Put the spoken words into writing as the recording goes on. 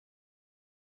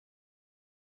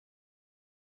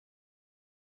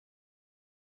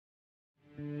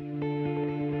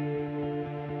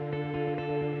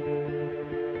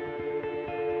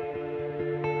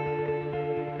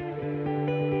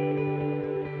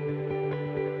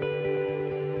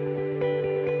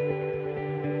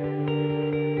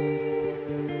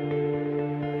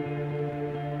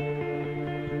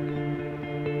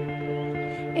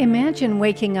Imagine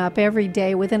waking up every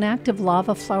day with an active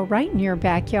lava flow right in your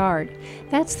backyard.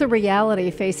 That's the reality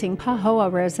facing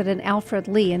Pahoa resident Alfred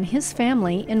Lee and his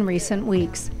family in recent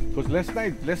weeks. Because last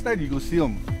night you could see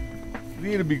them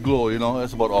really big glow, you know,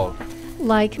 that's about all.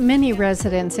 Like many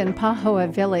residents in Pahoa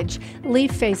Village, Lee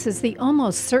faces the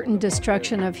almost certain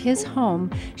destruction of his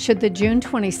home should the June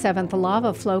 27th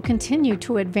lava flow continue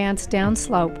to advance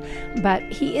downslope. But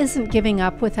he isn't giving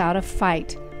up without a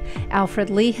fight. Alfred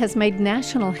Lee has made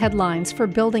national headlines for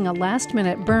building a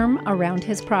last-minute berm around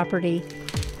his property.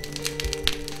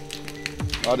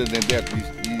 Other than that,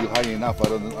 he's high enough. I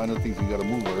don't think he's got to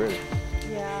move already.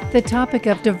 The topic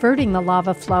of diverting the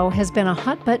lava flow has been a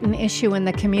hot-button issue in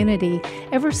the community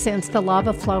ever since the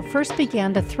lava flow first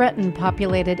began to threaten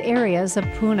populated areas of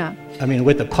Puna. I mean,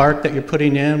 with the park that you're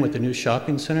putting in, with the new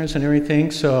shopping centers and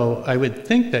everything, so I would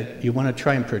think that you want to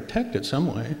try and protect it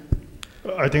some way.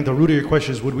 I think the root of your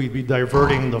question is, would we be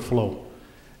diverting the flow?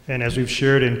 And as we've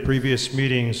shared in previous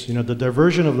meetings, you know, the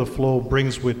diversion of the flow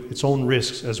brings with its own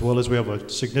risks, as well as we have a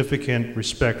significant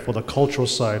respect for the cultural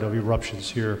side of eruptions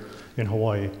here in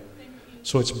Hawaii.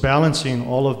 So it's balancing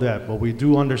all of that, but we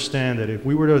do understand that if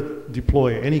we were to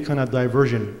deploy any kind of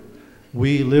diversion,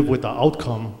 we live with the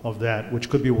outcome of that, which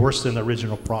could be worse than the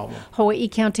original problem. Hawaii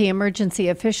County emergency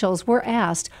officials were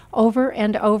asked over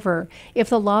and over if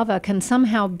the lava can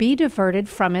somehow be diverted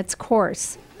from its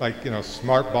course. Like, you know,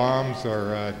 smart bombs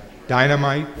or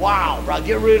dynamite. Wow, bro,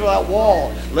 get rid of that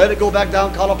wall. Let it go back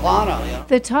down Kalapana.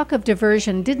 The talk of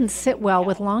diversion didn't sit well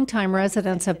with longtime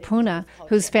residents of Puna,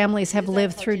 whose families have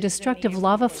lived through destructive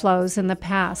lava flows in the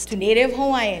past. To Native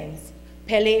Hawaiians,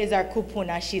 Pele is our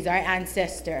kupuna, she's our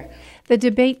ancestor. The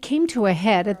debate came to a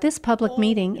head at this public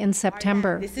meeting in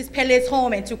September. This is Pele's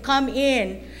home, and to come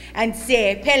in and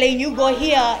say, Pele, you go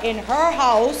here in her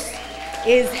house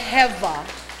is heva.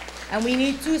 And we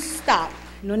need to stop.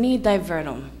 No need divert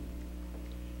them.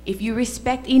 If you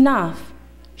respect enough,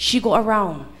 she go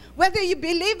around. Whether you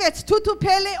believe it's Tutu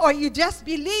Pele or you just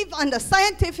believe on the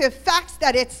scientific facts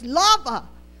that it's lava,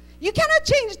 you cannot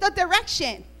change the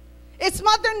direction. It's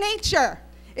Mother Nature.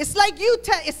 It's like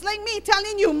it's like me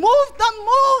telling you, move the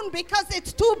moon because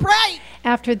it's too bright.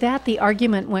 After that, the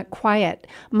argument went quiet.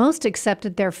 Most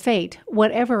accepted their fate,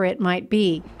 whatever it might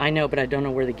be. I know, but I don't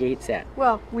know where the gate's at.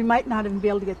 Well, we might not even be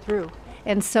able to get through.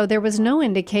 And so there was no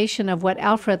indication of what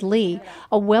Alfred Lee,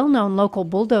 a well-known local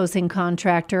bulldozing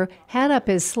contractor, had up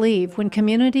his sleeve when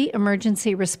community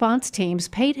emergency response teams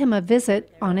paid him a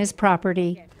visit on his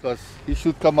property. Because he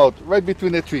should come out right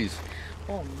between the trees.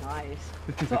 Oh, nice.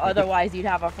 So otherwise you'd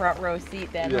have a front row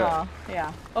seat then, huh?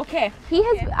 Yeah. Okay. He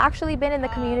has actually been in the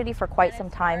community for quite some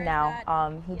time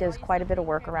now. He does quite a bit of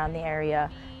work around the area,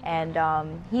 and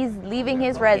he's leaving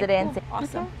his residence.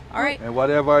 Awesome. All right. And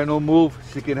whatever I know move,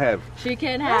 she can have. She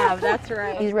can have, that's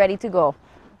right. He's ready to go.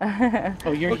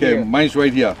 Oh, you're okay, here. mine's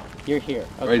right here. You're here.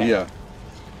 Okay. Right here.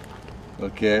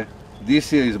 Okay. This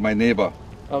here is my neighbor.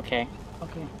 Okay.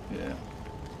 Okay. Yeah.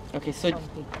 Okay, so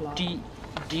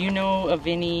do you know of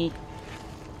any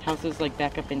houses like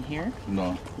back up in here?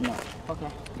 No. No. Okay.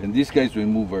 And these guys will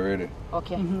move already.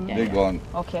 Okay. Yeah, They're gone.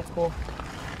 Okay, cool.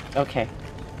 Okay.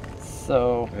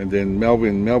 So. And then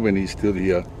Melvin is still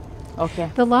here. Okay.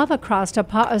 The lava crossed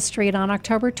Pahoa Street on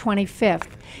October 25th.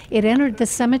 It entered the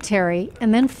cemetery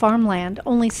and then farmland,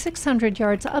 only 600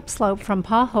 yards upslope from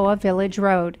Pahoa Village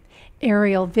Road.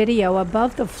 Aerial video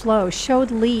above the flow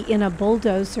showed Lee in a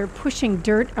bulldozer pushing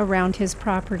dirt around his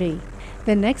property.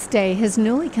 The next day, his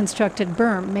newly constructed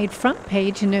berm made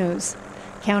front-page news.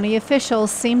 County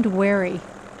officials seemed wary.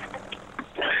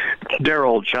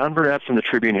 Daryl, John Burnett from the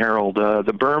Tribune Herald.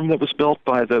 The berm that was built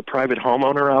by the private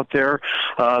homeowner out there,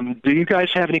 do you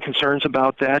guys have any concerns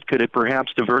about that? Could it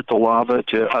perhaps divert the lava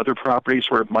to other properties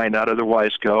where it might not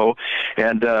otherwise go?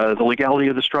 And the legality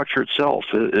of the structure itself,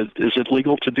 is it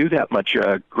legal to do that much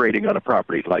grading on a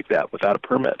property like that without a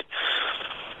permit?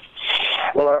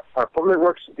 Well, our Public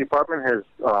Works Department has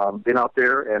been out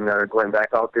there and are going back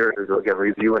out there to again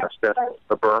review and assess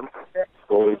the berm.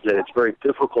 So it's very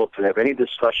difficult to have any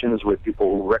discussions with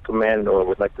people who recommend or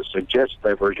would like to suggest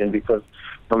diversion, because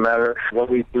no matter what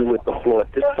we do with the flow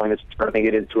at this point, it's turning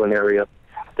it into an area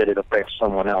that it affects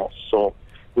someone else. So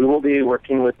we will be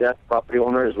working with that property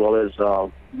owner as well as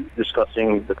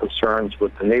discussing the concerns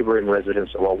with the neighboring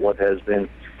residents about what has been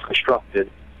constructed.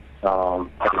 And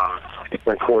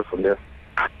going forward from there.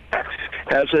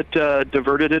 Has it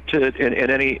diverted it in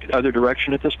any other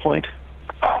direction at this point?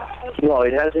 No,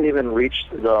 it hasn't even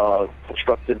reached the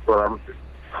constructed berm.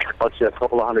 Let's say a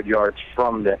couple of 100 yards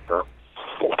from that berm.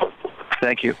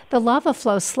 Thank you. The lava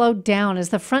flow slowed down as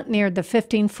the front neared the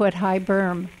 15-foot-high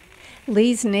berm.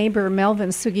 Lee's neighbor, Melvin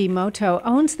Sugimoto,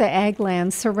 owns the ag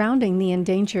land surrounding the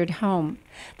endangered home.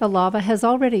 The lava has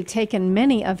already taken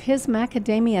many of his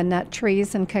macadamia nut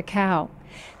trees and cacao.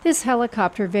 This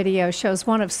helicopter video shows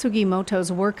one of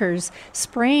Sugimoto's workers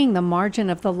spraying the margin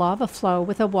of the lava flow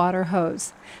with a water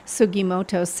hose.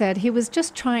 Sugimoto said he was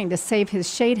just trying to save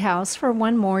his shade house for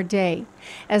one more day,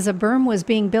 as a berm was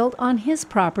being built on his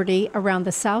property around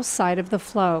the south side of the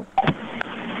flow.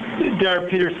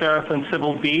 Peter Seraphin,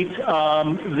 Civil Beat.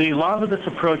 The lava that's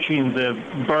approaching the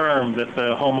berm that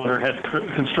the homeowner has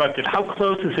constructed, how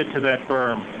close is it to that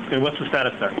berm, and what's the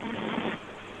status there?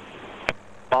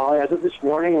 As of this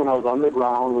morning, when I was on the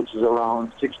ground, which is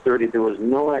around 6:30, there was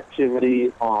no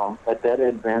activity at that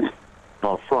advanced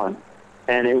front,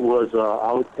 and it was,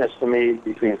 I would estimate,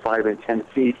 between 5 and 10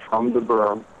 feet from the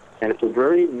berm, and it's a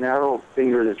very narrow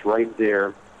finger that's right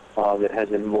there that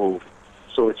hasn't moved.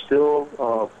 So it's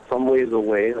still some ways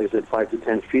away, like I said, 5 to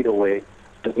 10 feet away.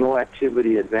 There's no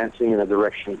activity advancing in a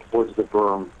direction towards the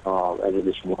berm as of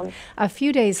this morning. A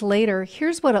few days later,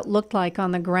 here's what it looked like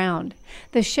on the ground.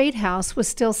 The shade house was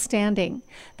still standing.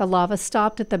 The lava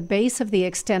stopped at the base of the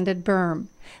extended berm.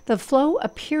 The flow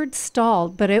appeared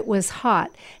stalled, but it was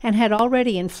hot and had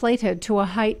already inflated to a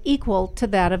height equal to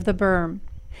that of the berm.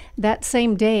 That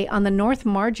same day, on the north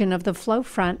margin of the flow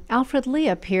front, Alfred Lee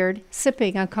appeared,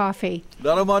 sipping a coffee.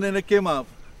 The other morning it came up,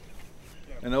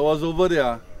 and I was over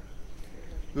there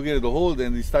looking at the hole,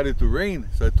 and it started to rain.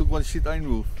 So I took one sheet iron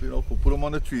roof, put them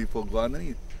on the tree for go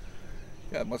underneath.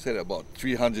 Yeah, I must have about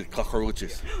 300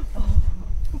 cockroaches.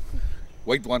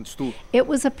 White ones too. It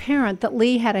was apparent that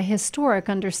Lee had a historic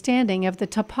understanding of the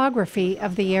topography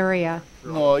of the area.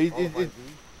 No,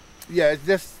 it's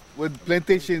just when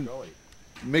plantation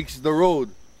makes the road,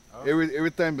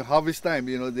 every time harvest time,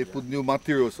 they put new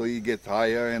material, so it gets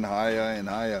higher and higher and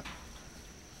higher.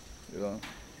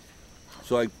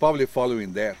 So I'm probably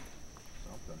following that.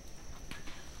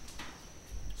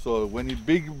 So when it's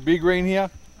big rain here,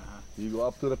 you go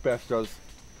up to the pastures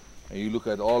and you look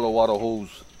at all the water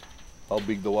holes, how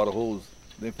big the water holes.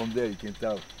 Then from there you can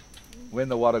tell when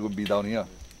the water will be down here.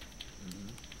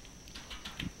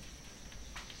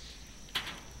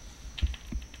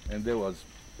 And there was,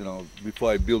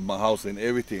 before I built my house and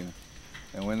everything.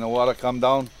 And when the water come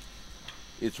down,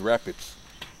 it's rapids.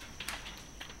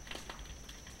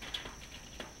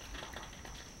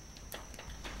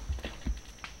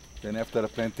 Then after the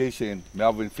plantation,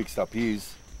 Melvin fixed up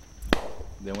his.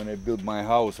 Then when I built my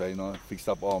house, I fixed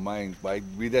up all mine. But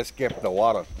we just kept the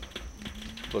water.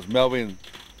 Because Melvin,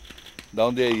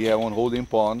 down there, he had one holding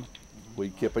pond where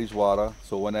he kept his water.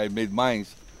 So when I made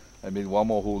mines, I made one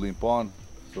more holding pond.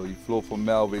 So he flowed from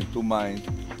Melvin to mine,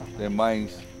 then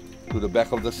mines to the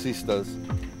back of the sisters.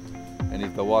 And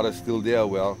if the water's still there,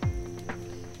 well,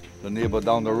 the neighbor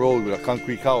down the road with a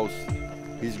concrete house,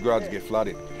 his garage get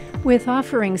flooded. With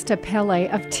offerings to Pele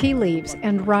of tea leaves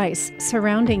and rice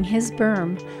surrounding his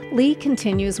berm, Lee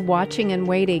continues watching and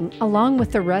waiting, along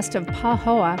with the rest of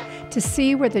Pahoa, to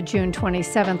see where the June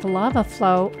 27th lava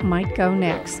flow might go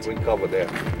next. We cover that.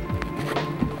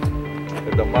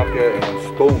 And the marker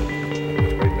and stone.